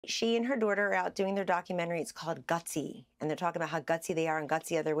She and her daughter are out doing their documentary. It's called Gutsy, and they're talking about how gutsy they are and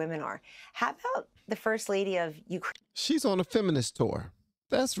gutsy other women are. How about the First Lady of Ukraine? She's on a feminist tour.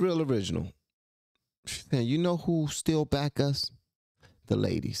 That's real original. And you know who still back us? The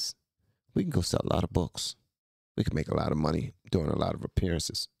ladies. We can go sell a lot of books. We can make a lot of money doing a lot of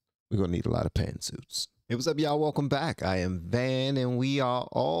appearances. We're going to need a lot of pantsuits. Hey, what's up, y'all? Welcome back. I am Van, and we are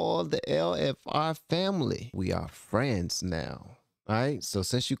all the LFR family. We are friends now. All right, so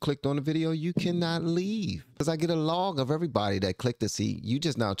since you clicked on the video, you cannot leave. Because I get a log of everybody that clicked to see. You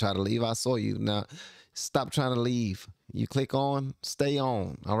just now try to leave. I saw you. Now, stop trying to leave. You click on, stay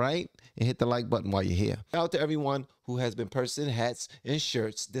on, all right? And hit the like button while you're here. Shout out to everyone who has been purchasing hats and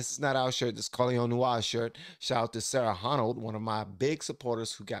shirts. This is not our shirt. This is Carleon Noir's shirt. Shout out to Sarah Honold, one of my big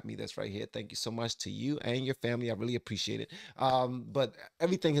supporters who got me this right here. Thank you so much to you and your family. I really appreciate it. But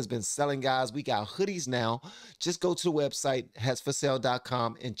everything has been selling, guys. We got hoodies now. Just go to the website,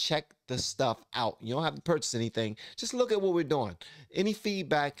 hatsforsale.com, and check the stuff out. You don't have to purchase anything. Just look at what we're doing. Any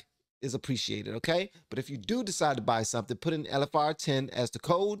feedback is appreciated, okay? But if you do decide to buy something, put in LFR10 as the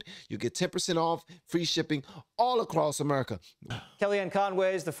code. You get 10% off, free shipping all across America. Kellyanne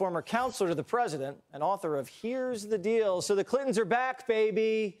Conway is the former counselor to the president and author of Here's the Deal. So the Clintons are back,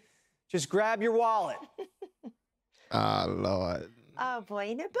 baby. Just grab your wallet. Ah, Lord. Oh, boy.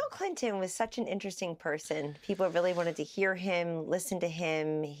 You know, Bill Clinton was such an interesting person. People really wanted to hear him, listen to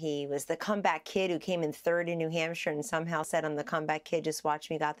him. He was the comeback kid who came in third in New Hampshire and somehow said, I'm the comeback kid, just watch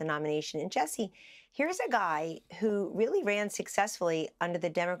me, got the nomination. And Jesse, here's a guy who really ran successfully under the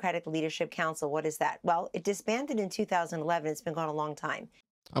Democratic Leadership Council. What is that? Well, it disbanded in 2011. It's been gone a long time.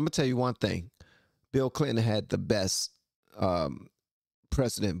 I'm going to tell you one thing. Bill Clinton had the best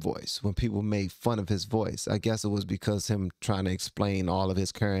president voice. When people made fun of his voice, I guess it was because him trying to explain all of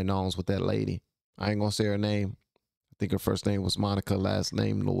his carrying-ons with that lady. I ain't gonna say her name. I think her first name was Monica, last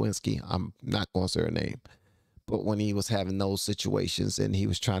name Lewinsky. I'm not gonna say her name. But when he was having those situations and he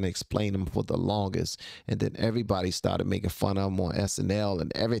was trying to explain them for the longest, and then everybody started making fun of him on SNL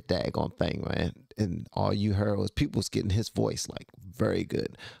and every daggone thing, man. And all you heard was people was getting his voice like very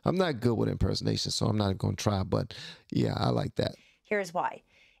good. I'm not good with impersonation, so I'm not gonna try, but yeah, I like that. Here's why.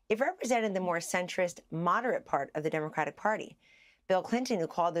 It represented the more centrist, moderate part of the Democratic Party. Bill Clinton, who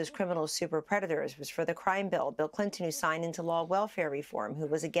called those criminals super predators, was for the crime bill. Bill Clinton, who signed into law welfare reform, who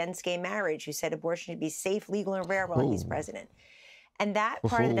was against gay marriage, who said abortion should be safe, legal, and rare while he's president. And that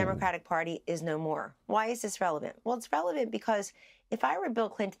part of the Democratic Party is no more. Why is this relevant? Well, it's relevant because if I were Bill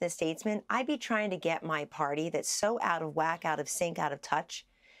Clinton, the statesman, I'd be trying to get my party that's so out of whack, out of sync, out of touch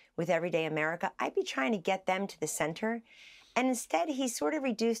with everyday America, I'd be trying to get them to the center. And instead, he's sort of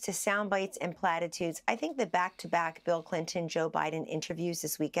reduced to sound bites and platitudes. I think the back-to-back Bill Clinton, Joe Biden interviews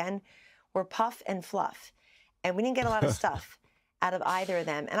this weekend were puff and fluff. And we didn't get a lot of stuff out of either of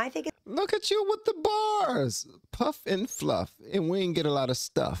them. And I think look at you with the bars. Puff and fluff. And we ain't get a lot of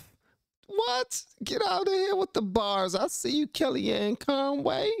stuff. What? Get out of here with the bars. I see you, Kellyanne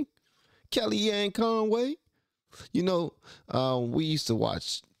Conway. Kellyanne Conway. You know, we used to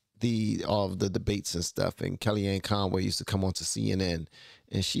watch all of the debates and stuff, and Kellyanne Conway used to come on to CNN,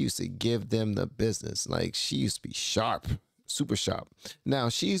 and she used to give them the business. Like, she used to be sharp, super sharp. Now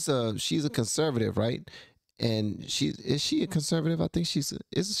she's a conservative, right? And is she a conservative? I think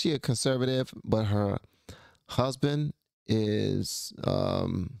is she a conservative? But her husband is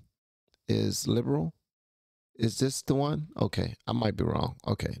liberal. Is this the one? Okay, I might be wrong.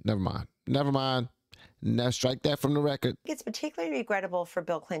 Okay, never mind. Never mind. Now strike that from the record. It's particularly regrettable for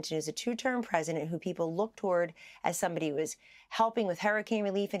Bill Clinton, who's a two-term president who people look toward as somebody who was helping with hurricane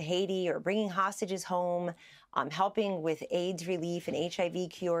relief in Haiti or bringing hostages home, helping with AIDS relief and HIV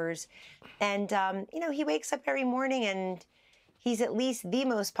cures. And, you know, he wakes up every morning and he's at least the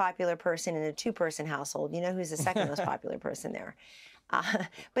most popular person in a two-person household. You know who's the second most popular person there.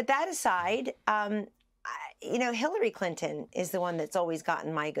 But that aside, you know, Hillary Clinton is the one that's always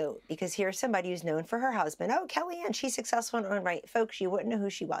gotten my goat, because here's somebody who's known for her husband. Oh, Kellyanne, she's successful in her own right. Folks, you wouldn't know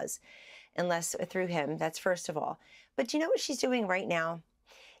who she was unless through him. That's first of all. But do you know what she's doing right now?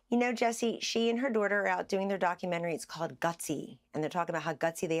 You know, Jesse, she and her daughter are out doing their documentary. It's called Gutsy, and they're talking about how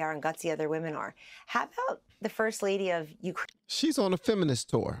gutsy they are and gutsy other women are. How about the First Lady of Ukraine? She's on a feminist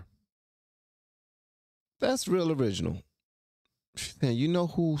tour. That's real original. And you know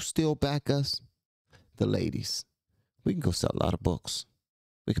who still back us? The ladies. We can go sell a lot of books.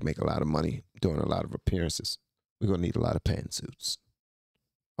 We can make a lot of money doing a lot of appearances. We're going to need a lot of pantsuits.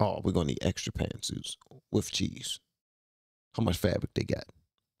 Oh, we're going to need extra pantsuits with cheese. How much fabric they got?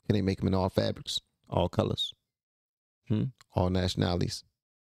 Can they make them in all fabrics? All colors? All nationalities?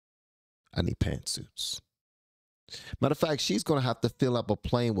 I need pantsuits. Matter of fact, she's going to have to fill up a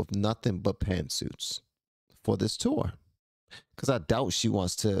plane with nothing but pantsuits for this tour. Because I doubt she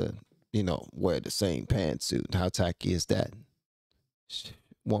wants to, you know, wear the same pantsuit. How tacky is that? She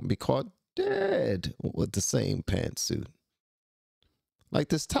won't be caught dead with the same pantsuit. Like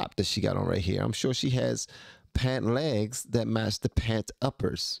this top that she got on right here. I'm sure she has pant legs that match the pant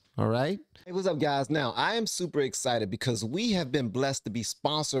uppers. All right. Hey, what's up, guys? Now, I am super excited because we have been blessed to be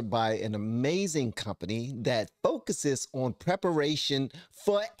sponsored by an amazing company that focuses on preparation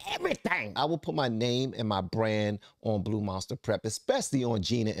for everything. I will put my name and my brand on Blue Monster Prep, especially on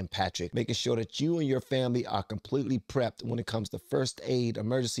Gina and Patrick, making sure that you and your family are completely prepped when it comes to first aid,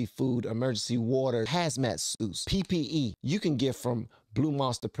 emergency food, emergency water, hazmat suits, PPE. You can get from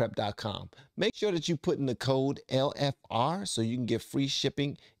BlueMonsterPrep.com. Make sure that you put in the code LFR so you can get free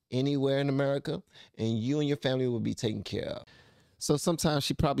shipping anywhere in America, and you and your family will be taken care of. So sometimes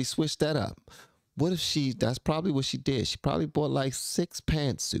she probably switched that up. What if that's probably what she did. She probably bought like 6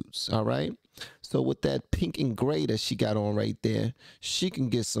 pantsuits, all right? So with that pink and gray that she got on right there, she can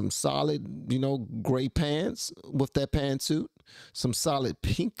get some solid, you know, gray pants with that pantsuit, some solid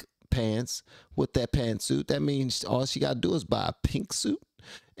pink pants with that pantsuit. That means all she got to do is buy a pink suit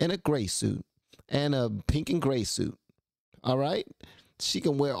and a gray suit and a pink and gray suit, all right? She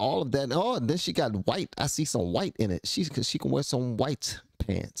can wear all of that. Oh, and then she got white. I see some white in it. She can wear some white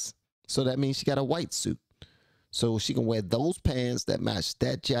pants. So that means she got a white suit. So she can wear those pants that match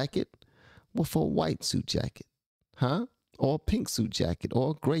that jacket with a white suit jacket. Huh? Or a pink suit jacket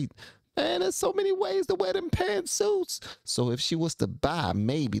or a gray. Man, there's so many ways to wear them pantsuits. So if she was to buy,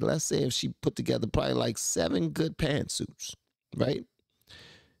 maybe, let's say if she put together probably like 7 good pantsuits, right?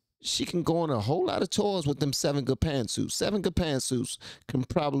 She can go on a whole lot of tours with them 7 good pantsuits. 7 good pantsuits can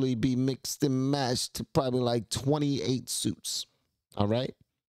probably be mixed and matched to probably like 28 suits. All right?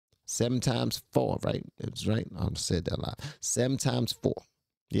 7 times 4, right? It's right. I said that a lot. 7 times 4.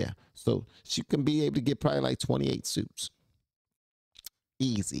 Yeah. So she can be able to get probably like 28 suits.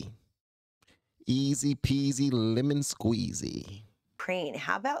 Easy. Easy peasy lemon squeezy. Ukraine.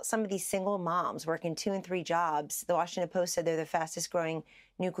 How about some of these single moms working 2 and 3 jobs? The Washington Post said they're the fastest growing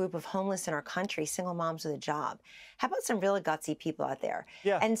new group of homeless in our country, single moms with a job. How about some really gutsy people out there?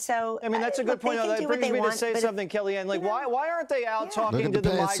 Yeah. And so, I mean, that's a good point. That brings me to say something, Kellyanne. Like, why aren't they out talking to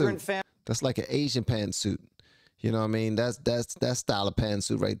the migrant families? That's like an Asian pantsuit. You know what I mean? That's that style of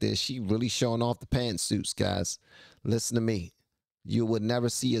pantsuit right there. She really showing off the pantsuits, guys. Listen to me. You would never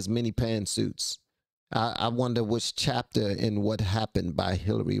see as many pantsuits. I wonder which chapter in What Happened by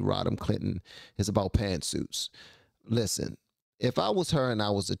Hillary Rodham Clinton is about pantsuits. Listen, if I was her and I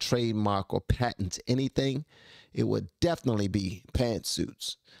was a trademark or patent anything, it would definitely be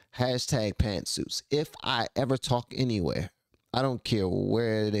pantsuits. Hashtag pantsuits. If I ever talk anywhere, I don't care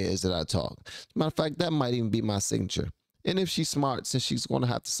where it is that I talk. As a matter of fact, that might even be my signature. And if she's smart, since she's going to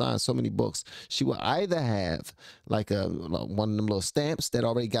have to sign so many books, she will either have like one of them little stamps that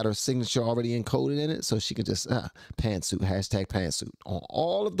already got her signature already encoded in it, so she can just pantsuit, hashtag pantsuit on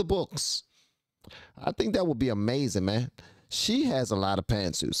all of the books. I think that would be amazing, man. She has a lot of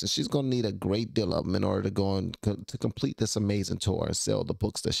pantsuits, and she's going to need a great deal of them in order to go and to complete this amazing tour and sell the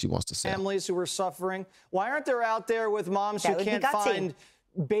books that she wants to sell. Families who are suffering. Why aren't they out there with moms who can't find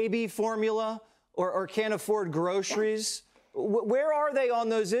baby formula or can't afford groceries? Where are they on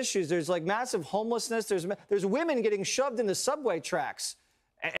those issues? There's like massive homelessness. There's women getting shoved in the subway tracks.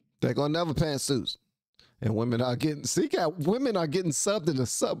 They're going to never pantsuits. And women are getting, women are getting subbed in the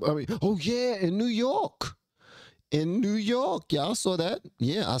sub. I mean, oh yeah, in New York. In New York, y'all saw that?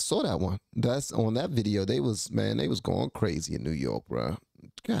 Yeah, I saw that one. That's on that video. They was going crazy in New York, bro.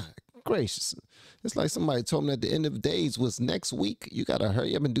 God gracious. It's like somebody told me that the end of days was next week. You got to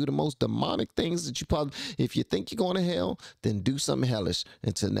hurry up and do the most demonic things that you probably, if you think you're going to hell, then do something hellish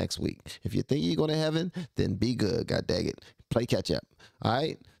until next week. If you think you're going to heaven, then be good. God dang it. Play catch up. All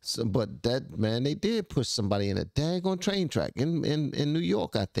right. So, but that, man, they did push somebody in a daggone train track in New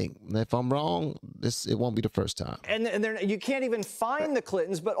York, I think. If I'm wrong, it won't be the first time. And you can't even find the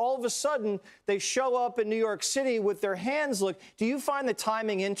Clintons, but all of a sudden they show up in New York City with their hands. Look, do you find the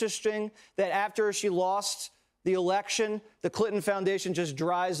timing interesting that after she lost the election, the Clinton Foundation just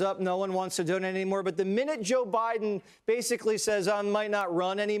dries up? No one wants to donate anymore. But the minute Joe Biden basically says, I might not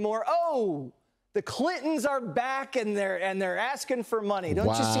run anymore, oh, the Clintons are back and they're asking for money. Don't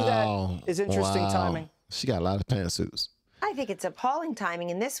you see that is interesting timing? She got a lot of pantsuits. I think it's appalling timing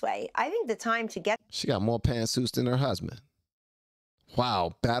in this way. I think the time to get... She got more pantsuits than her husband.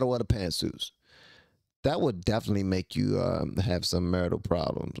 Wow, battle of the pantsuits. That would definitely make you have some marital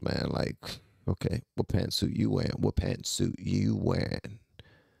problems, man. Like, okay, what pantsuit you wearing? What pantsuit you wearing?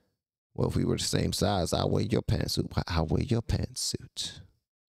 Well, if we were the same size, I'll wear your pantsuit. I'll wear your pantsuit.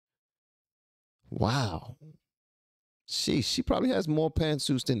 Wow. She probably has more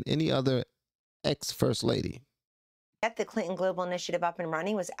pantsuits than any other ex-first lady. Get the Clinton Global Initiative up and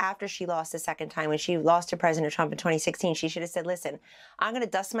running was after she lost the second time. When she lost to President Trump in 2016, she should have said, listen, I'm going to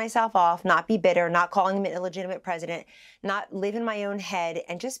dust myself off, not be bitter, not calling him an illegitimate president, not live in my own head,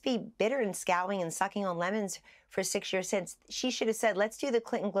 and just be bitter and scowling and sucking on lemons for 6 years since. She should have said, let's do the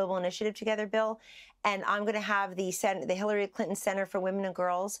Clinton Global Initiative together, Bill, and I'm going to have the Hillary Clinton Center for Women and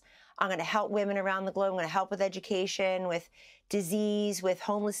Girls. I'm going to help women around the globe. I'm going to help with education, with disease, with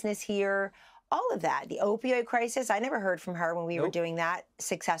homelessness here. All of that. The opioid crisis, I never heard from her when we were doing that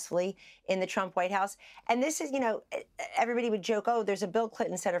successfully in the Trump White House. And this is, you know, everybody would joke, oh, there's a Bill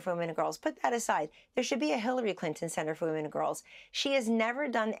Clinton Center for Women and Girls. Put that aside. There should be a Hillary Clinton Center for Women and Girls. She has never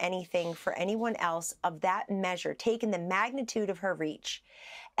done anything for anyone else of that measure, taken the magnitude of her reach.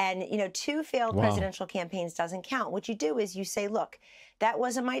 And, you know, 2 failed presidential campaigns doesn't count. What you do is you say, look, that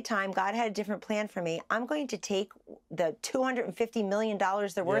wasn't my time. God had a different plan for me. I'm going to take the $250 million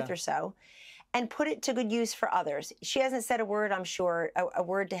they're worth or so and put it to good use for others. She hasn't said a word, I'm sure, a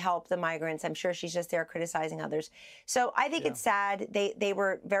word to help the migrants. I'm sure she's just there criticizing others. So I think it's sad. They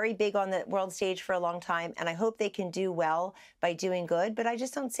were very big on the world stage for a long time, and I hope they can do well by doing good, but I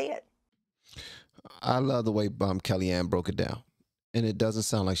just don't see it. I love the way Kellyanne broke it down. And it doesn't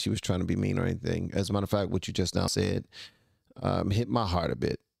sound like she was trying to be mean or anything. As a matter of fact, what you just now said hit my heart a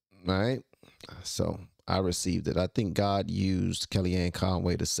bit, all right? So I received it. I think God used Kellyanne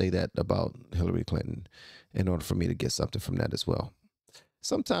Conway to say that about Hillary Clinton in order for me to get something from that as well.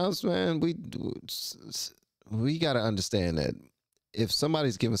 Sometimes, man, we got to understand that if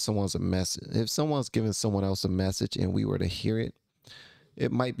somebody's giving someone a message, if someone's giving someone else a message and we were to hear it,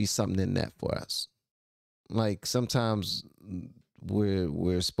 it might be something in that for us. Like sometimes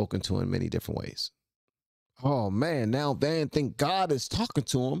we're spoken to in many different ways. Oh man, now Van think God is talking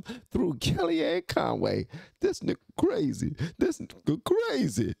to him through Kellyanne Conway. This nigga crazy. This nigga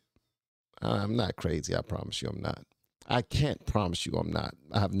crazy. I'm not crazy, I promise you I'm not. I can't promise you I'm not.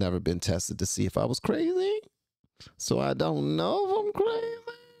 I have never been tested to see if I was crazy. So I don't know if I'm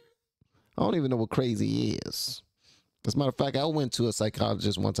crazy. I don't even know what crazy is. As a matter of fact, I went to a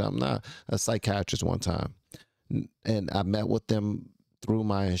psychologist one time, not a psychiatrist one time. And I met with them through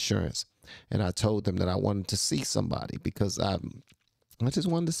my insurance. And I told them that I wanted to see somebody because I just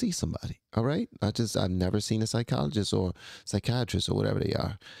wanted to see somebody. All right. I've never seen a psychologist or psychiatrist or whatever they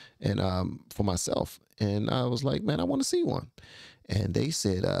are. And for myself. And I was like, man, I want to see one. And they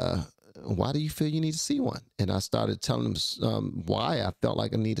said, why do you feel you need to see one? And I started telling them why I felt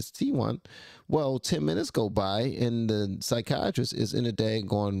like I needed to see one. Well, 10 minutes go by and the psychiatrist is in a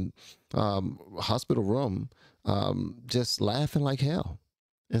daggone hospital room just laughing like hell.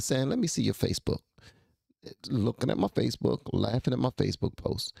 And saying, let me see your Facebook. Looking at my Facebook, laughing at my Facebook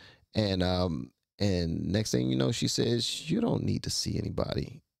post. And next thing you know, she says, you don't need to see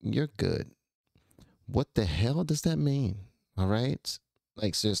anybody. You're good. What the hell does that mean? All right?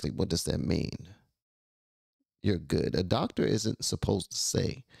 Like, seriously, what does that mean? You're good. A doctor isn't supposed to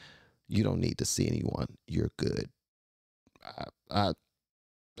say, you don't need to see anyone. You're good. At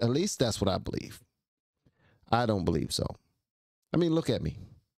least that's what I believe. I don't believe so. I mean, look at me.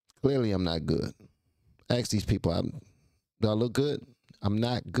 Clearly, I'm not good. Ask these people, do I look good? I'm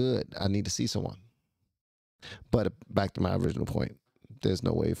not good. I need to see someone. But back to my original point, there's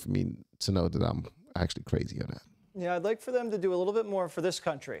no way for me to know that I'm actually crazy or not. Yeah, I'd like for them to do a little bit more for this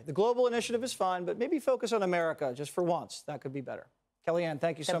country. The global initiative is fine, but maybe focus on America just for once. That could be better. Kellyanne,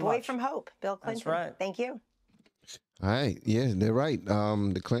 thank you so much. The boy from Hope, Bill Clinton. That's right. Thank you. All right. Yeah, they're right.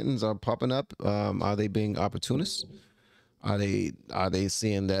 The Clintons are popping up. Are they being opportunists? Are they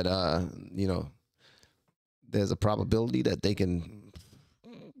seeing that you know, there's a probability that they can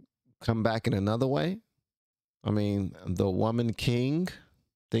come back in another way? I mean, the woman king,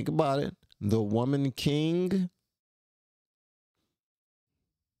 think about it. The woman king.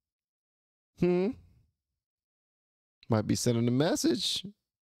 Might be sending a message.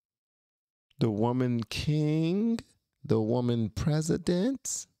 The woman king, the woman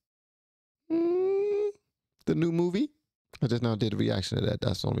president. The new movie. I just now did a reaction to that.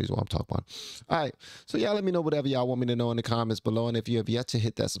 That's the only reason why I'm talking about it. All right. So y'all let me know whatever y'all want me to know in the comments below. And if you have yet to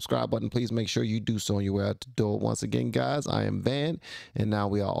hit that subscribe button, please make sure you do so on your way out the door. Once again, guys, I am Van. And now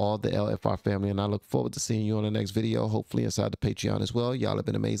we are all the LFR family. And I look forward to seeing you on the next video. Hopefully inside the Patreon as well. Y'all have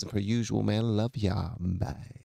been amazing per usual, man. Love y'all. Bye.